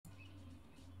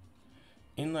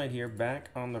Inlight here, back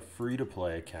on the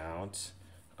free-to-play account.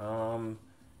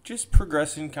 Just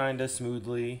progressing kind of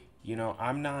smoothly. You know,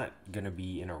 I'm not going to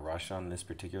be in a rush on this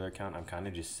particular account. I'm kind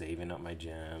of just saving up my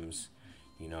gems,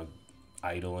 you know,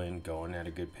 idling, going at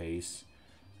a good pace.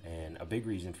 And a big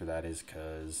reason for that is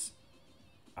because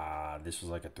this was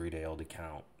like a 3-day-old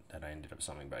account that I ended up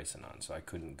summoning Bison on. So I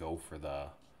couldn't go for the,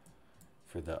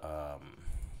 where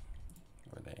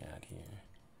they at here?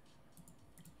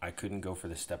 I couldn't go for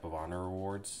the Step of Honor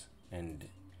rewards, and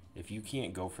if you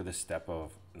can't go for the Step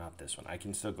of, not this one, I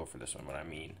can still go for this one, but I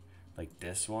mean, like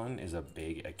this one is a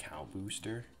big account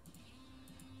booster,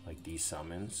 like these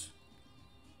summons,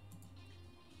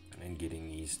 and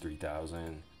getting these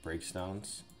 3,000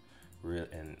 breakstones,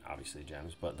 and obviously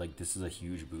gems, but like this is a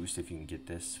huge boost if you can get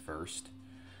this first.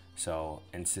 So,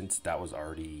 and since that was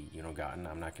already, you know, gotten,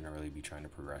 I'm not going to really be trying to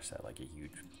progress at like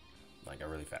a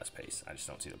really fast pace. I just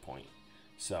don't see the point.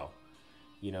 So,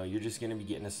 you know, you're just going to be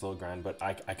getting a slow grind, but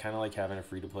I kind of like having a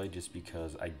free-to-play just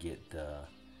because I get the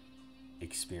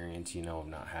experience, you know, of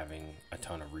not having a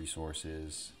ton of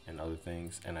resources and other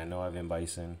things. And I know I've in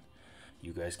Bison.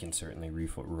 You guys can certainly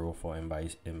reroll for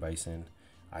in Bison.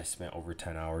 I spent over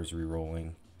 10 hours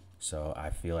re-rolling, so I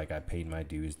feel like I paid my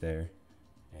dues there.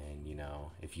 And, you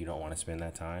know, if you don't want to spend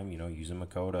that time, you know, use a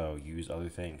Makoto, use other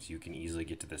things. You can easily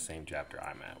get to the same chapter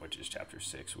I'm at, which is chapter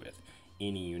 6 with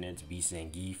any units,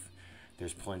 Bison,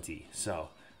 there's plenty. So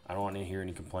I don't want to hear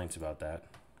any complaints about that.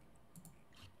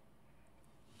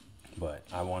 But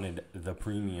I wanted the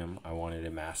premium. I wanted a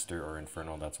master or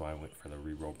infernal. That's why I went for the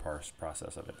reroll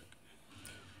process of it.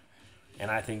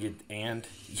 And I think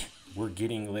we're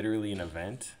getting literally an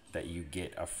event that you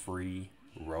get a free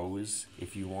Rose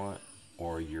if you want,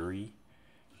 or Yuri,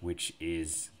 which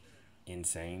is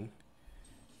insane.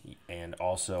 And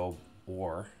also,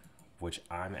 which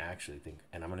I'm actually thinking,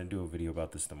 and I'm going to do a video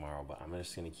about this tomorrow, but I'm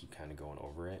just going to keep kind of going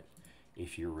over it.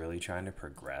 If you're really trying to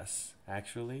progress,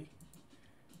 actually,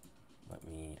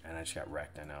 and I just got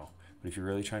wrecked, I know. But if you're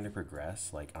really trying to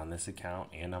progress, like on this account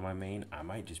and on my main, I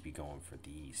might just be going for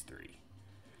these 3.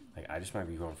 Like, I just might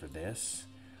be going for this,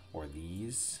 or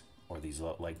these,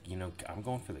 like, you know, I'm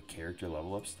going for the character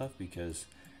level up stuff because,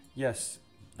 yes,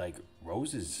 like,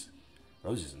 Rose is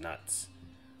nuts.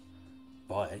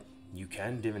 But you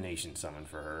can divination summon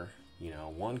for her. You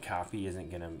know, one copy isn't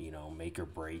going to, you know, make or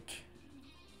break,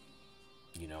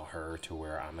 you know, her to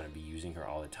where I'm going to be using her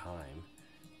all the time.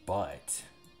 But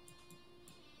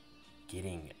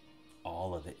getting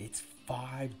all of it, it's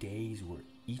 5 days worth.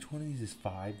 Each one of these is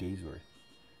 5 days worth.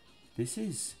 This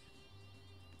is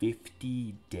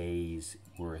 50 days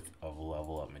worth of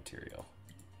level up material.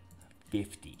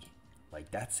 50. Like,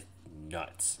 that's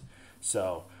nuts.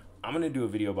 So I'm going to do a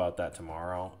video about that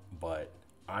tomorrow, but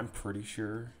I'm pretty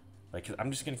sure, like,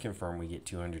 I'm just going to confirm we get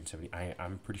 270.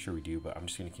 I'm pretty sure we do, but I'm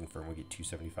just going to confirm we get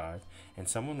 275. And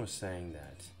someone was saying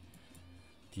that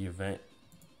the event,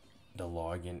 the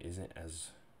login isn't as,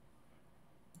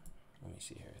 let me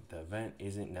see here. The event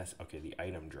isn't necessary. Okay, the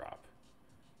item drop.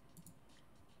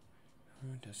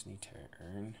 Destiny to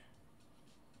earn.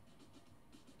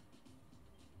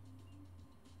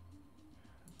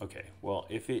 Okay, well,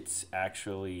 if it's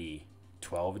actually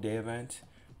 12-day event,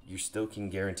 you still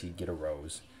can guaranteed get a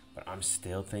Rose. But I'm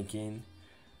still thinking,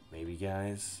 maybe,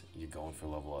 guys, you're going for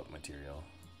level up material.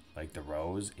 Like, the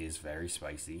Rose is very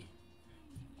spicy.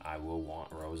 I will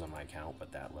want Rose on my account,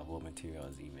 but that level of material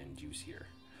is even juicier.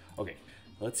 Okay,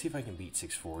 let's see if I can beat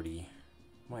 640.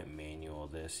 Might manual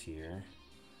this here.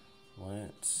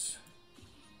 Let's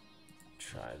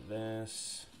try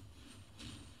this.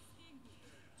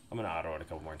 I'm gonna auto it a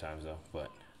couple more times though, but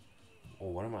oh,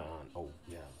 what am I on? Oh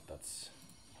yeah, that's,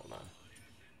 hold on.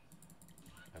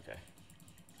 Okay,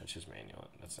 let's just manual it.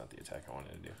 That's not the attack I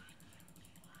wanted to do.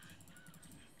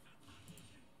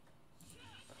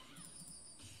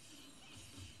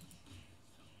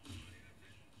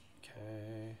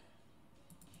 Okay.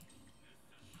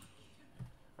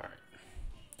 All right.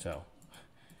 So,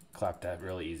 clap that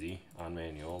really easy on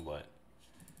manual, but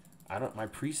my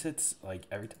presets, like,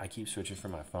 I keep switching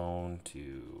from my phone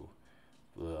to,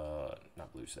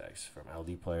 not BlueStacks, from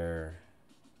LD player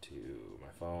to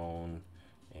my phone,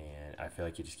 and I feel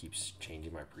like it just keeps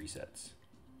changing my presets.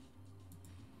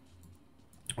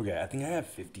 Okay, I think I have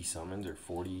 50 summons, or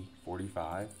 40,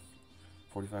 45,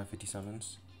 50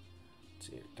 summons. Let's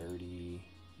see, 30,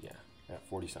 yeah,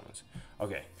 40 summons.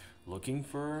 Okay, looking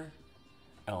for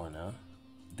Elena.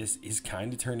 This is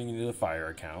kind of turning into the fire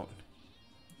account.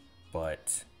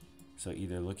 But, so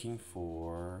either looking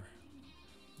for,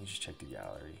 let me just check the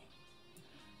gallery.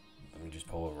 Let me just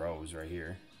pull a Rose right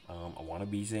here. I want to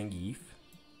be Zangief.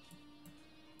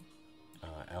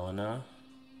 Elena.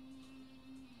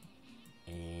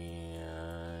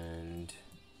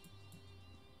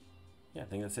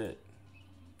 think that's it.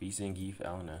 Bison, Geef,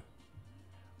 Elena.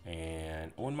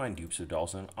 And I wouldn't mind dupes of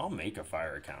Dawson. I'll make a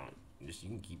fire account. Just you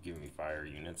can keep giving me fire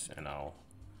units, and I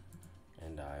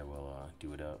will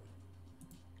do it up.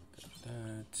 Got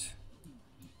that.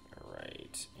 All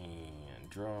right, and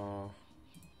draw.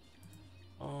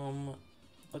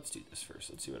 Let's do this first.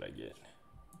 Let's see what I get.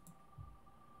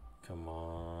 Come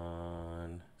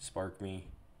on, spark me.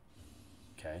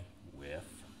 Okay,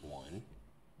 whiff 1.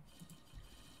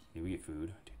 Did we get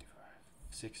food? 2, 3, 4, 5,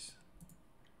 6.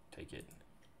 Take it.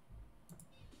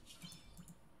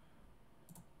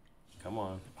 Come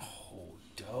on. Oh,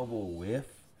 double whiff.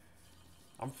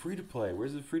 I'm free to play.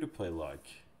 Where's the free to play luck?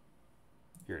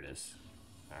 Here it is.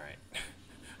 All right.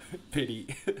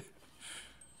 Pity.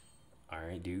 All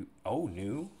right, dude. Oh,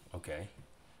 new. Okay.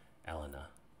 Elena.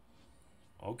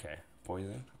 Okay.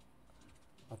 Poison.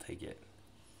 I'll take it.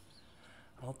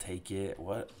 I'll take it.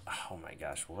 What? Oh my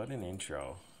gosh. What an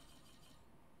intro.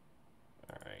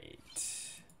 All right.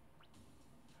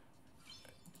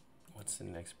 What's the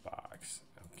next box?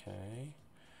 Okay.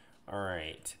 All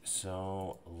right.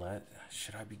 So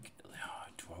should I be?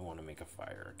 Do I want to make a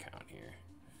fire account here?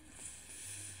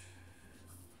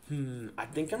 I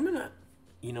think I'm gonna.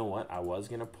 You know what? I was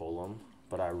gonna pull them,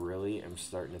 but I really am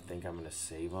starting to think I'm gonna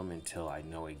save them until I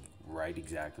know right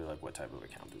exactly like what type of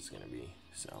account this is gonna be.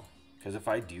 So, because if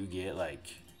I do get like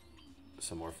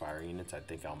some more fire units, I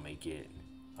think I'll make it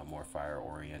a more fire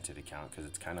oriented account because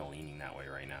it's kind of leaning that way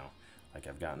right now. Like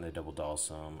I've gotten the double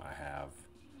Dawson. I have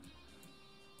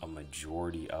a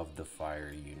majority of the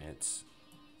fire units.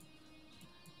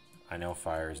 I know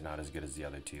fire is not as good as the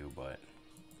other two, but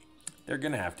they're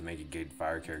gonna have to make a good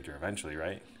fire character eventually,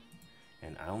 right?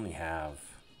 And I only have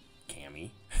Cammy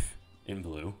in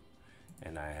blue,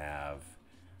 and I have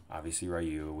obviously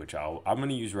Ryu, which I'm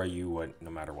gonna use Ryu no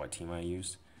matter what team I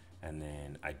use. And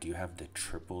then I do have the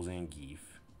triple Zangief,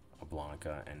 a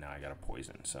Blanca, and now I got a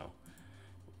poison. So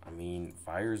I mean,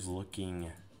 fire's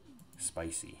looking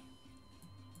spicy.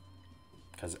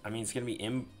 Because I mean, it's gonna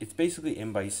be it's basically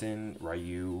M Bison,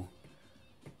 Ryu,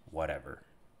 whatever.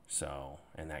 So,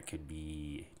 and that could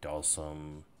be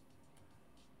Dawson,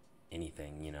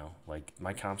 anything, you know. Like,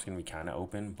 my comp's going to be kind of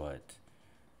open, but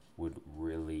would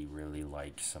really, really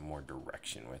like some more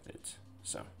direction with it.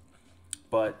 So,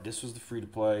 but this was the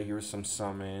free-to-play. Here were some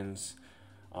summons.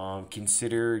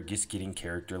 Consider just getting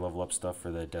character level up stuff for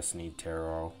the Destiny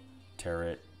Tarot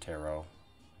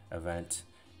event.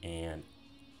 And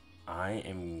I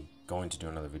am going to do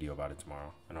another video about it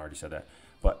tomorrow. I already said that.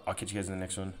 But I'll catch you guys in the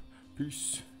next one.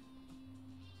 Peace.